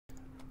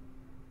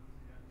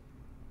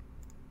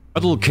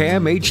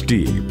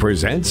HuddleCamHD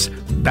presents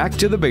Back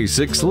to the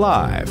Basics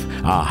Live,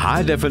 a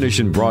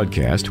high-definition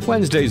broadcast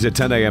Wednesdays at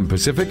 10 a.m.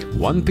 Pacific,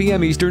 1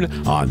 p.m. Eastern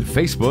on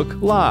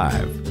Facebook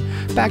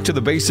Live. Back to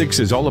the Basics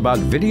is all about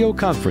video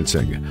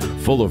conferencing,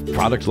 full of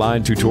product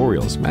line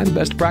tutorials and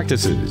best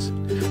practices.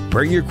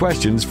 Bring your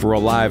questions for a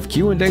live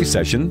Q&A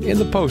session in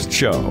the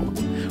post-show.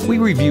 We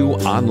review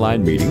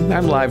online meeting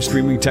and live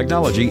streaming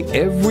technology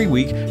every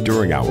week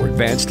during our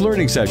advanced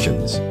learning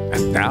sessions.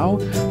 And now,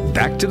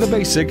 Back to the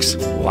Basics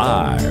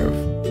Live.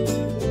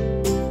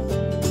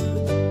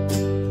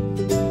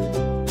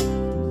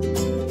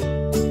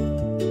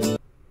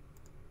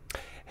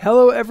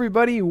 Hello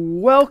everybody,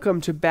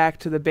 welcome to Back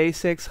to the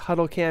Basics,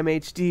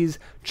 HuddleCamHD's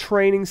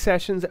training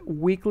sessions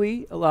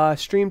weekly,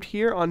 streamed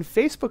here on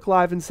Facebook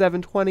Live in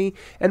 720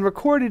 and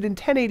recorded in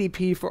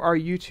 1080p for our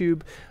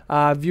YouTube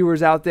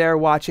viewers out there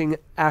watching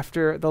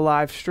after the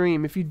live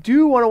stream. If you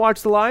do want to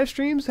watch the live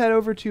streams, head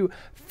over to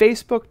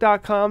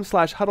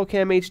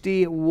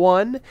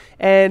facebook.com/HuddleCamHD1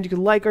 and you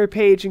can like our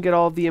page and get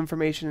all of the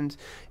information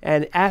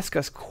and ask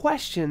us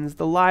questions.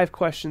 The live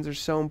questions are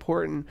so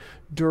important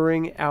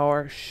during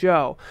our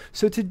show.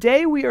 So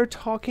today we are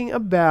talking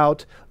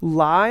about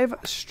live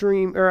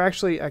stream, or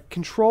actually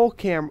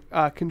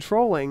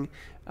controlling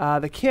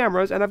the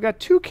cameras, and I've got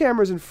two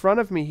cameras in front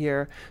of me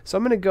here, so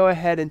I'm going to go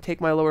ahead and take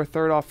my lower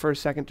third off for a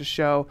second to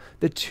show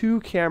the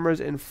two cameras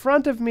in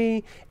front of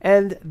me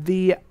and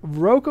the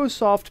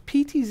RocoSoft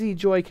PTZ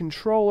Joy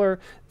controller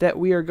that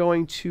we are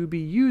going to be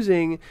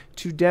using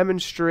to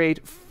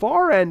demonstrate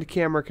far-end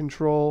camera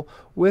control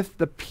with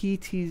the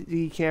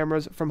PTZ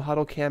cameras from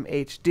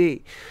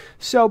HuddleCamHD.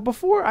 So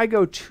before I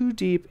go too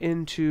deep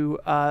into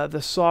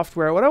the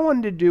software, what I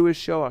wanted to do is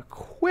show a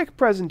quick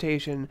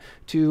presentation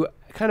to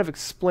kind of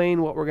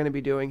explain what we're going to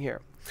be doing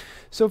here.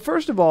 So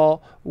first of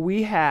all,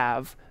 we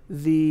have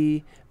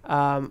the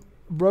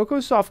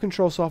RocoSoft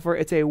control software.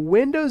 It's a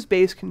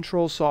Windows-based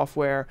control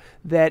software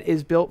that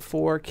is built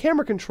for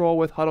camera control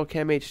with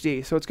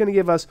HuddleCamHD. So it's going to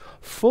give us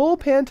full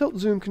pan, tilt,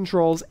 zoom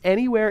controls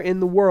anywhere in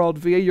the world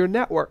via your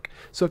network.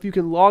 So if you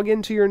can log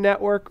into your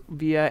network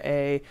via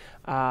a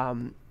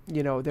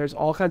there's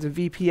all kinds of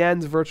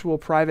VPNs, virtual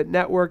private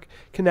network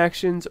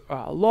connections,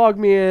 log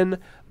me in,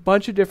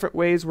 bunch of different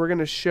ways. We're going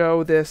to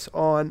show this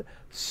on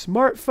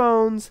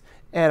smartphones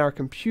and our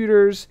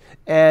computers,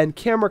 and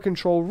camera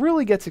control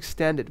really gets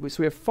extended.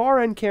 So we have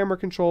far-end camera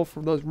control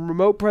for those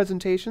remote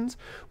presentations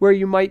where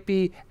you might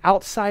be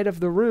outside of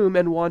the room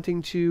and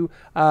wanting to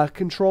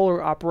control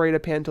or operate a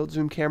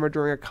pan-tilt-zoom camera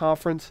during a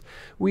conference.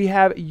 We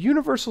have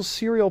universal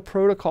serial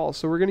protocols,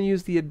 so we're going to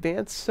use the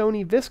advanced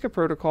SONY VISCA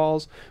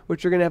protocols,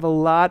 which are going to have a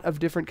lot of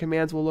different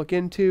commands we'll look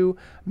into,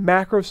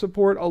 macro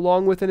support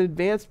along with an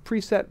advanced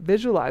preset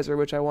visualizer,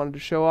 which I wanted to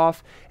show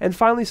off, and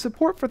finally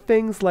support for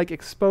things like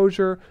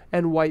exposure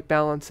and white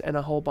balance and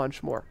a whole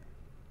bunch more.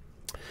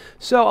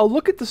 So I'll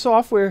look at the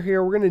software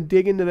here. We're going to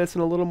dig into this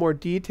in a little more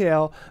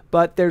detail,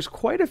 but there's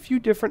quite a few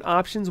different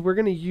options. We're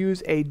going to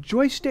use a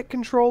joystick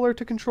controller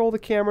to control the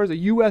cameras, a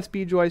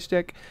USB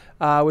joystick,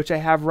 which I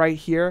have right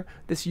here.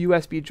 This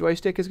USB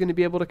joystick is going to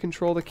be able to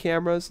control the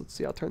cameras. Let's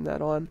see, I'll turn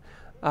that on.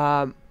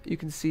 You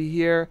can see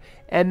here.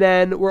 And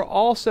then we're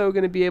also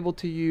going to be able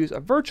to use a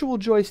virtual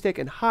joystick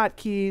and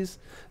hotkeys.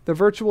 The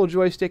virtual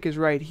joystick is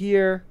right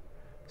here.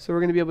 So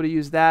we're going to be able to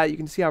use that. You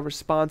can see how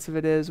responsive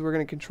it is. We're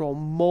going to control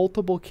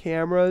multiple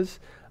cameras.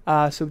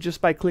 So just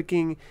by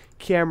clicking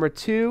camera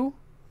 2,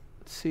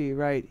 let's see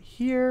right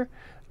here,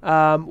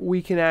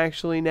 we can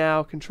actually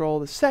now control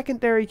the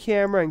secondary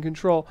camera and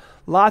control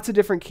lots of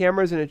different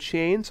cameras in a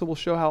chain. So we'll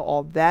show how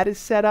all that is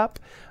set up.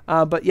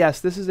 But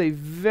yes, this is a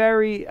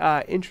very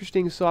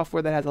interesting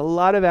software that has a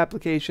lot of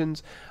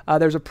applications.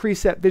 There's a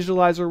preset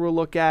visualizer we'll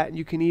look at.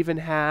 You can even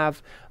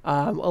have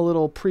a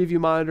little preview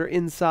monitor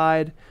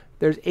inside.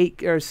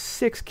 There's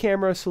 6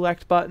 camera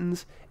select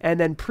buttons, and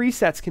then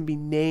presets can be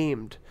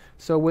named.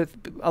 So with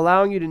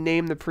allowing you to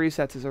name the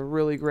presets is a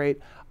really great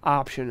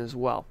option as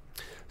well.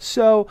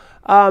 So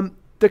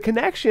the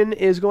connection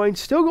is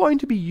still going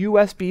to be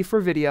USB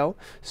for video.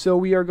 So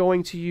we are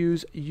going to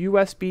use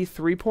USB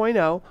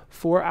 3.0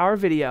 for our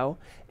video.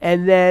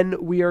 And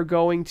then we are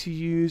going to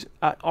use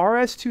an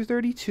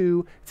RS-232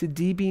 to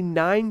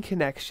DB9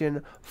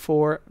 connection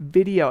for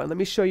video. And let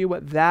me show you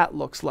what that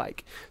looks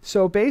like.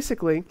 So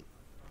basically,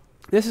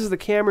 this is the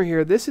camera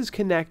here. This is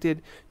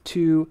connected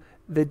to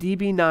the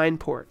DB9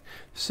 port.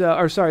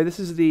 This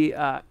is the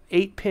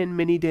 8-pin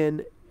mini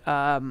DIN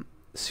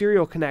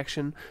serial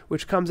connection,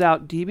 which comes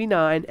out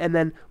DB9, and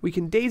then we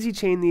can daisy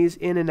chain these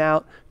in and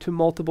out to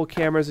multiple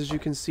cameras, as you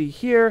can see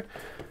here.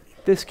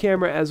 This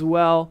camera as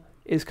well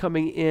is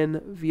coming in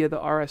via the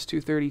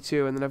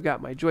RS-232, and then I've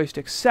got my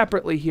joystick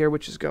separately here,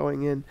 which is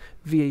going in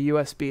via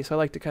USB. So I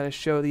like to kind of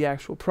show the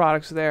actual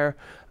products there.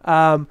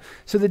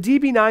 So the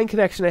DB9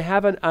 connection, I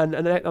have on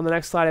the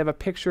next slide, I have a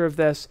picture of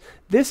this.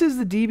 This is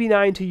the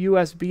DB9 to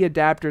USB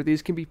adapter.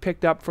 These can be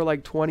picked up for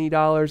like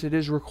 $20. It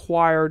is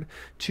required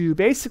to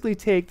basically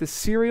take the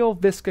serial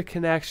VISCA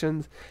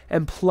connections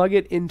and plug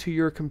it into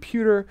your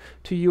computer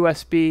to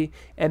USB,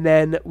 and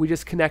then we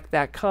just connect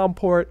that COM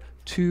port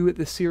to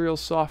the serial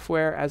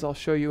software, as I'll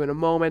show you in a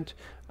moment,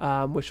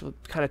 which will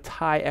kind of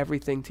tie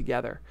everything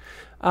together.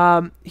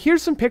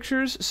 Here's some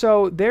pictures.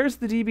 So there's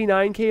the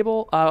DB9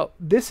 cable.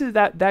 This is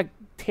that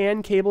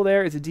tan cable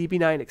there is a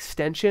DB9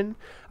 extension.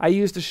 I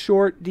used a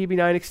short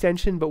DB9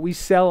 extension, but we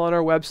sell on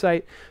our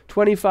website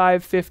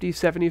 25, 50,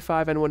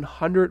 75, and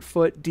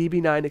 100-foot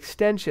DB9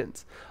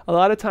 extensions. A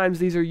lot of times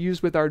these are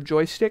used with our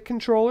joystick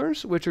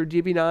controllers, which are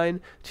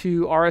DB9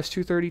 to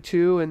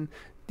RS-232, and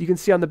you can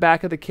see on the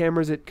back of the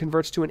cameras it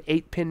converts to an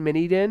 8-pin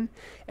mini DIN.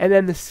 And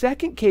then the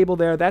second cable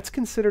there, that's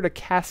considered a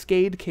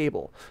cascade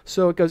cable.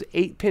 So it goes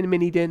 8-pin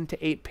mini DIN to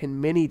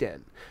 8-pin mini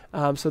DIN.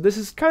 So this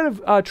is kind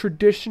of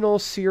traditional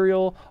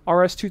serial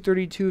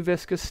RS-232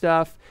 VISCA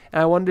stuff.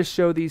 And I wanted to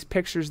show these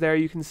pictures there.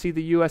 You can see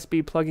the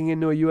USB plugging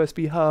into a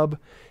USB hub.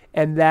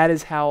 And that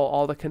is how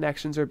all the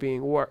connections are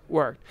being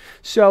worked.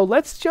 So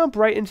let's jump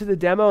right into the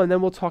demo, and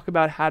then we'll talk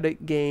about how to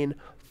gain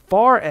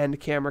far-end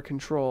camera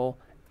control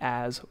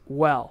as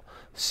well.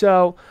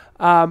 So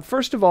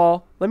first of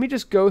all, let me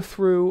just go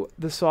through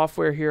the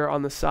software here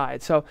on the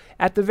side. So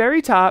at the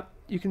very top,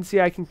 you can see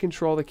I can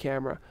control the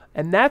camera,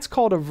 and that's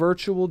called a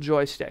virtual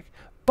joystick.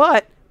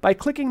 But by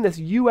clicking this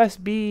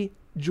USB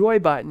joy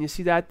button, you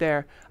see that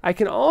there, I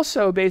can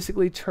also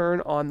basically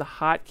turn on the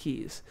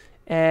hotkeys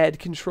and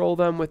control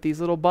them with these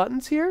little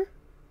buttons here,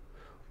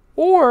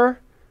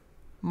 or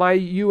my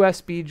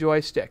USB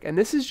joystick. And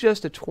this is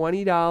just a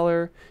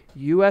 $20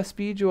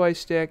 USB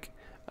joystick.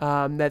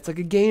 That's like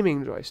a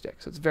gaming joystick,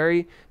 so it's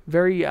very,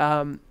 very,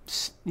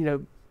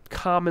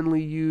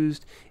 commonly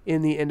used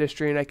in the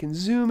industry. And I can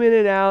zoom in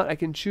and out. I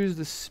can choose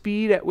the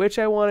speed at which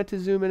I want it to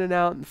zoom in and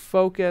out and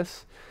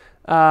focus.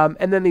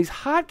 And then these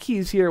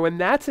hotkeys here, when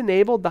that's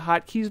enabled, the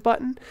hotkeys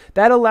button,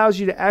 that allows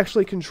you to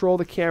actually control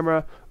the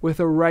camera with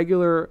a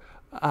regular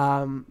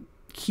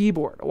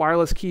keyboard, a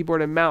wireless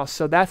keyboard and mouse.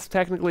 So that's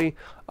technically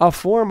a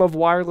form of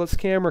wireless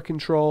camera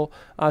control.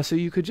 So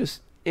you could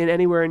just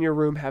anywhere in your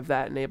room have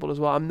that enabled as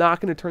well. I'm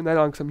not going to turn that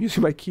on because I'm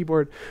using my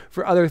keyboard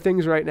for other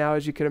things right now,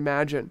 as you can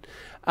imagine.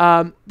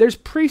 There's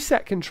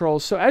preset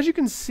controls. So as you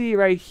can see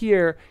right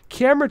here,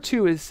 camera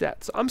 2 is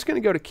set. So I'm just going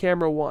to go to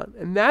camera 1.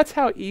 And that's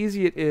how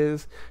easy it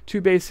is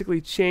to basically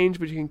change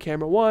between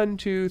camera 1,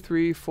 2,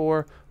 3,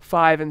 4,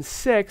 5, and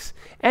 6.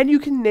 And you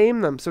can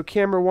name them. So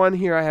camera 1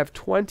 here, I have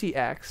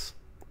 20x.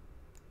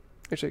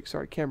 Actually,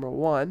 sorry, camera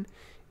 1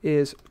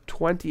 is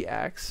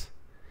 20x.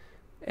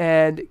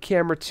 And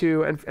camera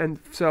 2 and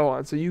so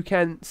on. So you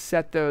can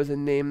set those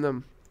and name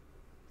them.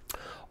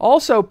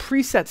 Also,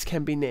 presets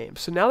can be named.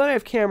 So now that I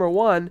have camera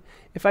 1,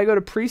 if I go to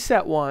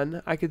preset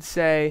 1, I could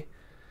say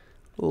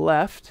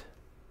left.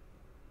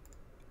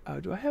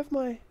 Oh, do I have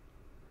my...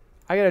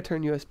 I got to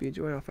turn USB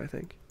joy off, I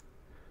think.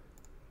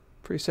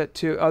 Preset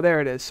 2. Oh, there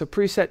it is. So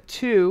preset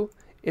 2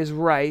 is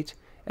right,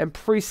 and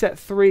preset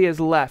 3 is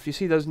left. You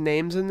see those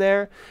names in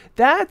there?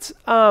 That's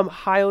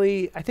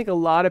highly... I think a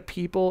lot of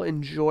people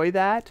enjoy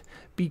that,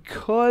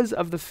 because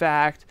of the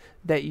fact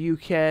that you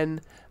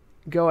can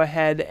go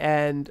ahead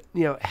and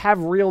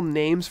have real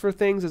names for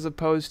things, as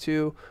opposed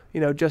to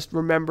just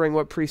remembering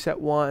what preset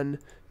 1,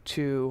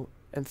 2,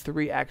 and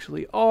 3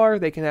 actually are.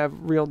 They can have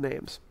real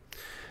names.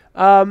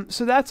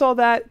 So that's all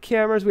that.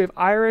 Cameras, we have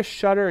iris,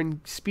 shutter, and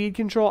speed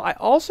control. I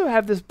also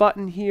have this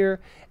button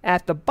here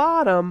at the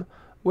bottom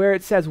where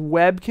it says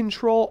web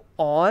control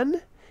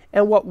on.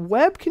 And what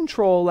web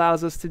control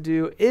allows us to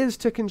do is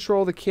to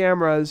control the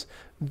cameras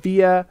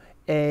via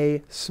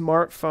a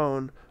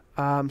smartphone.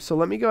 So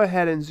let me go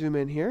ahead and zoom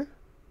in here,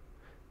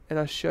 and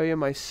I'll show you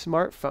my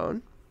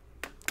smartphone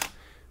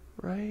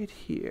right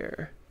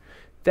here.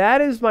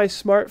 That is my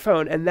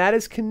smartphone, and that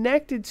is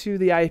connected to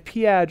the IP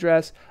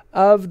address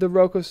of the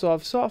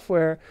Rokosoft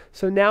software.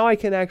 So now I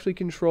can actually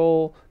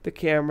control the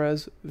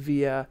cameras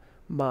via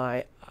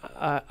my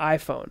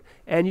iPhone.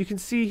 And you can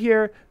see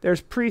here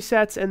there's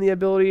presets and the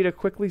ability to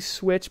quickly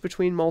switch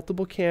between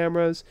multiple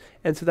cameras,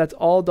 and so that's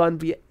all done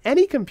via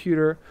any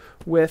computer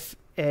with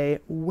a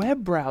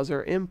web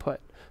browser input.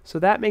 So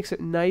that makes it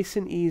nice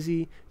and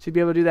easy to be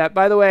able to do that.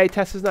 By the way,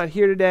 Tessa's not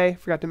here today.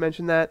 Forgot to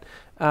mention that.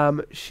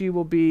 She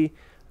will be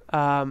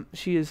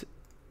she is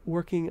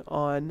working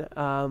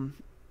on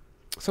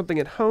something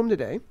at home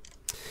today.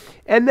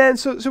 And then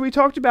so we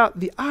talked about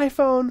the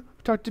iPhone,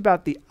 we talked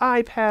about the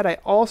iPad. I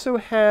also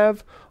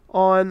have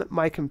on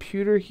my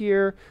computer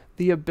here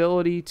the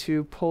ability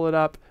to pull it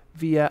up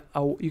via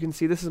you can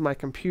see this is my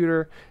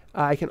computer.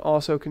 I can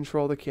also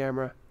control the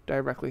camera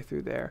directly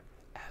through there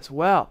as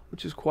well,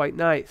 which is quite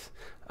nice.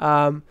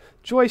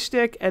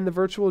 Joystick and the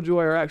virtual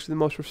joy are actually the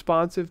most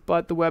responsive,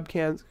 but the web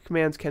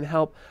commands can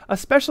help,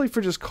 especially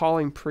for just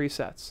calling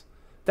presets.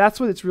 That's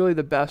what it's really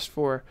the best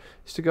for,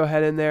 is to go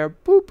ahead in there,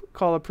 boop,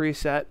 call a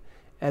preset,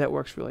 and it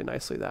works really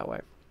nicely that way.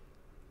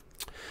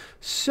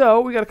 So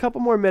we got a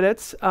couple more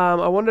minutes.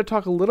 I wanted to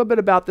talk a little bit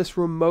about this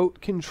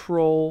remote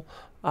control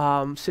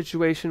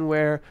situation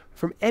where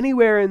from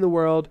anywhere in the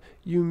world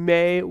you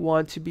may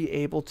want to be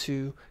able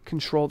to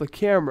control the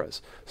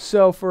cameras.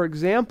 So for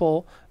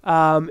example,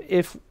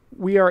 if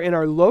we are in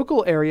our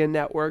local area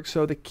network,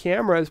 so the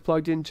camera is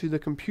plugged into the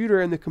computer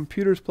and the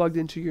computer is plugged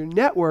into your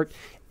network,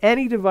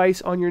 any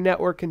device on your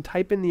network can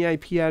type in the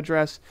IP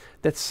address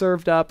that's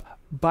served up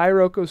by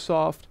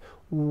Rocosoft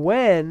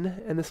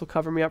when, and this will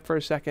cover me up for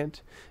a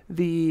second,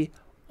 the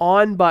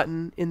on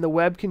button in the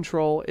web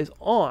control is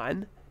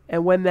on,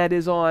 and when that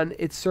is on,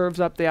 it serves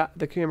up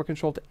the camera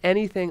control to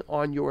anything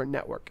on your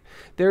network.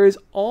 There is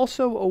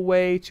also a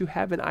way to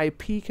have an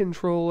IP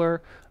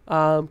controller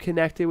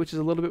connected, which is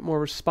a little bit more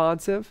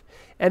responsive.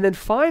 And then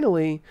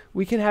finally,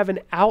 we can have an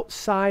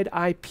outside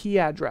IP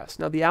address.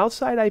 Now, the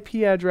outside IP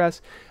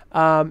address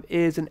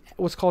is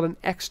what's called an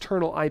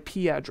external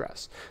IP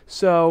address.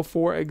 So,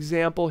 for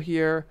example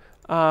here,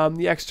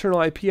 the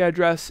external IP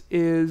address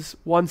is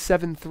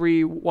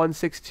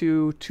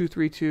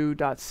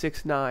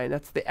 173.162.232.69.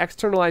 That's the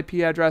external IP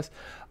address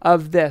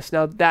of this.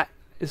 Now, that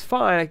is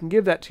fine. I can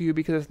give that to you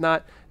because it's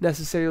not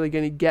necessarily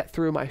going to get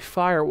through my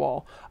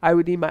firewall. I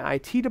would need my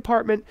IT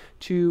department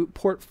to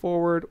port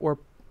forward or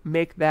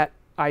make that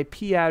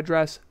IP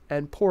address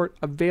and port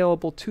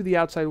available to the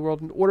outside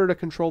world in order to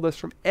control this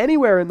from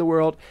anywhere in the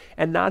world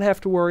and not have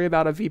to worry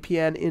about a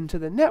VPN into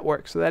the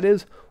network. So that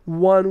is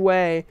one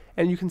way,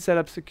 and you can set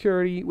up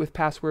security with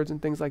passwords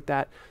and things like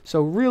that.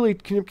 So really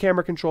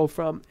camera control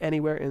from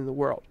anywhere in the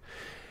world.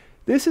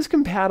 This is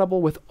compatible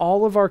with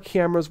all of our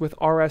cameras with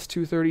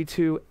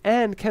RS-232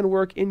 and can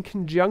work in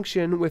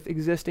conjunction with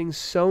existing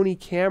Sony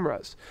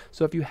cameras.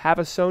 So if you have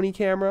a Sony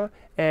camera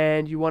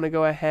and you want to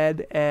go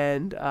ahead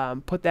and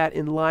put that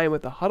in line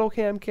with the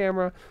HuddleCam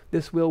camera,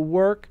 this will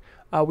work.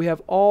 We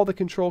have all the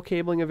control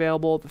cabling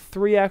available, the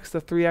 3X, the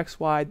 3X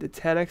wide, the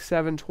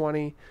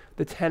 10X720,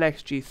 the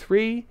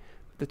 10XG3,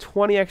 the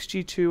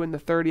 20XG2, and the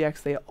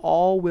 30X. They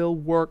all will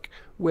work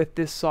with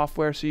this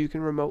software so you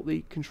can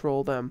remotely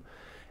control them.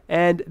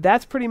 And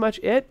that's pretty much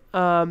it.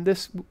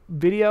 This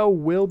video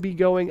will be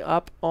going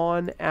up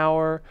on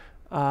our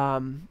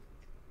Udemy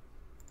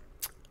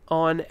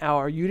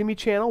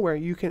channel, where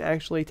you can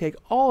actually take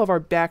all of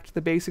our Back to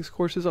the Basics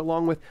courses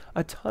along with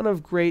a ton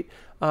of great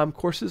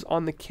courses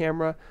on the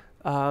camera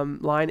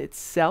line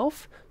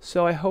itself.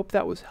 So I hope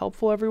that was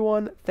helpful,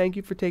 everyone. Thank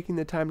you for taking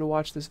the time to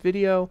watch this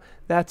video.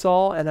 That's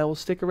all, and I will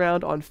stick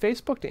around on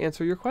Facebook to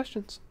answer your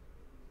questions.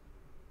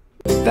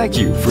 Thank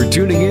you for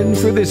tuning in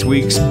for this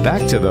week's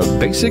Back to the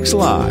Basics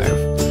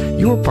Live.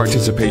 Your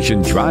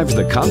participation drives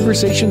the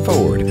conversation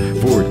forward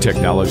for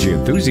technology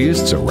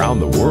enthusiasts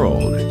around the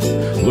world.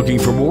 Looking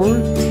for more?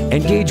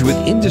 Engage with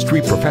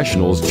industry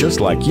professionals just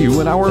like you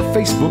in our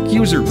Facebook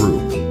user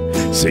group.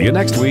 See you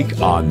next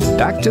week on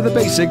Back to the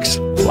Basics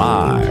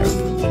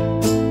Live.